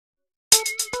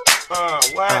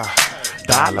What?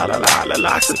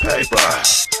 Lots of paper.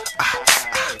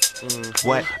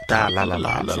 What?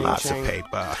 Lots of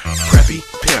paper. Preppy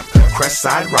pimp, crest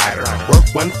side rider. Work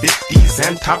 150s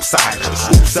and top siders.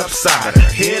 Oops upside her.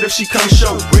 Head if she come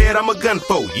show. Red, I'm a gun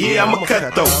foe. Yeah, I'm a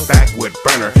cutthroat. Backwood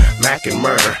burner, Mac and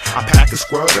murder. I pack a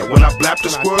squirter when I blap the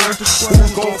squirter.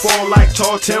 Who's gon' fall like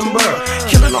tall timber?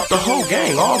 Killing off the whole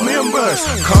gang, all members.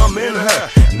 Come in her.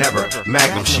 Never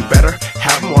Magnum, she better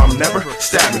have him or I'm never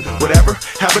stabbing. Whatever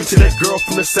happened to that girl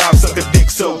from the south? Suck a dick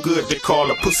so good they call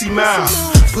her Pussy Mouse.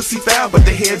 Pussy foul, but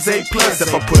the head's A+.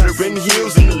 If I put her in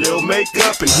heels and a little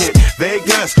makeup and hit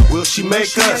Vegas, will she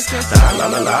make us?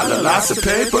 Lots of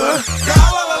paper.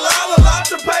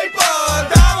 Lots of paper.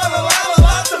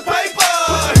 Lots of paper.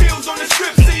 Put the heels on the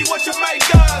strip, see what you make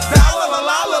us.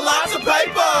 Lots of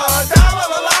paper.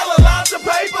 Lots of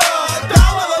paper.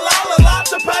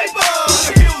 Lots of paper. Put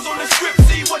the heels on the strip,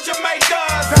 see what you make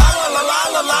us.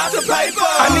 Lots of paper.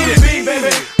 I need it big,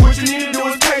 baby. What you need to do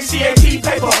is pay CAT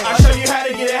paper. I'll show you how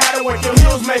to get it, how to work your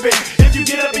heels, maybe. If you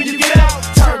get up and you get out,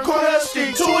 turn corner,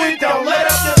 stick to it. Don't let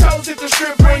up your toes. Hit the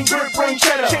strip, bring grip, bring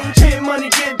cheddar. Get money,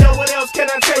 get dough. What else can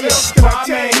I tell you? My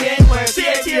man, he ain't playing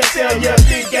CATSL. Yeah,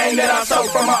 big gang that I stole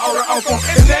from my older uncle.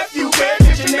 His nephew, pay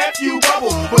attention, nephew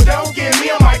bubble. But don't give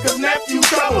me a mic, cause nephew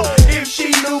trouble. If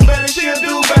she knew better, she'll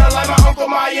do better. Like my uncle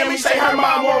Miami, say her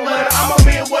mom won't let her. I'm a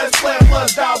Midwest player,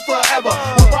 plus dog forever.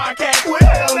 But I can't quit,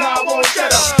 hell no, I won't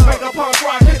shut up. Make a punk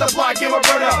rock, hit the block, give a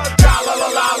bird up.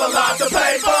 Lots of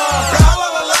paper.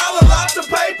 Lots of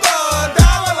paper.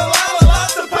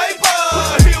 Lots of paper. Put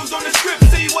the heels on the strip,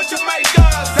 see what you make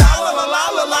us.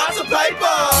 Lots of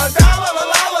paper.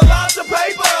 Lots of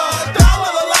paper.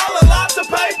 Lots of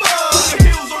paper. Put the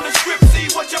heels on the strip, see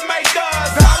what you make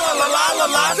us.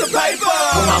 Lots of paper.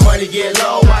 When my money get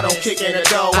low, I don't kick in the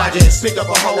dough. I just pick up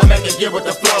a hoe and make it give it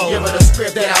the flow. Give her the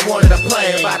script that I wanted to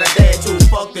play. About a day or two,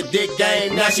 fuck the dick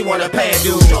game. Now she wanna pay a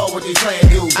dude. Show what these playing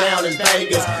dudes down in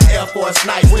Vegas. Air Force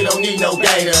nights, we don't need no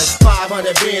gators.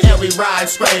 500 bins and we ride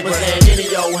scrapers. And any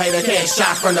old hater can't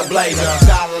shot from the blazer.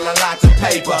 Lots of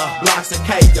paper, blocks of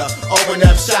cake. Open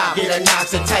up shop, get a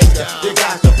knocks and taker. You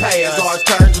got to pay us. Ours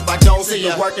curtains, if I don't see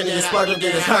you working in this splurging,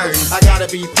 then it's hurting. I gotta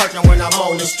be perking when I'm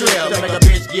on the strip. To make a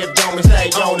bitch give dome and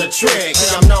stay on the trick.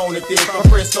 See, I'm known to thick from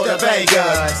Frisco to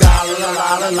Vegas.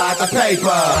 Lots of paper.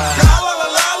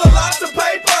 Lots of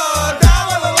paper.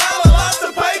 Lots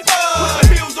of paper. Put the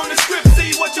heels on the strip,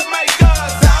 see what you make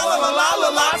us.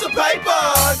 Lots of paper.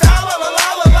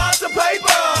 Lots of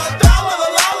paper.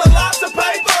 Lots of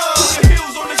paper. Put the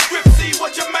heels on the strip, see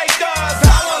what you make us.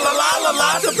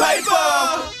 Lots of paper.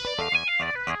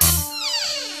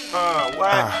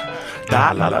 What?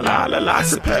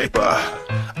 Lots of paper.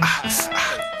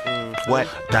 What?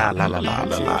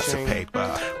 Lots of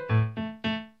paper.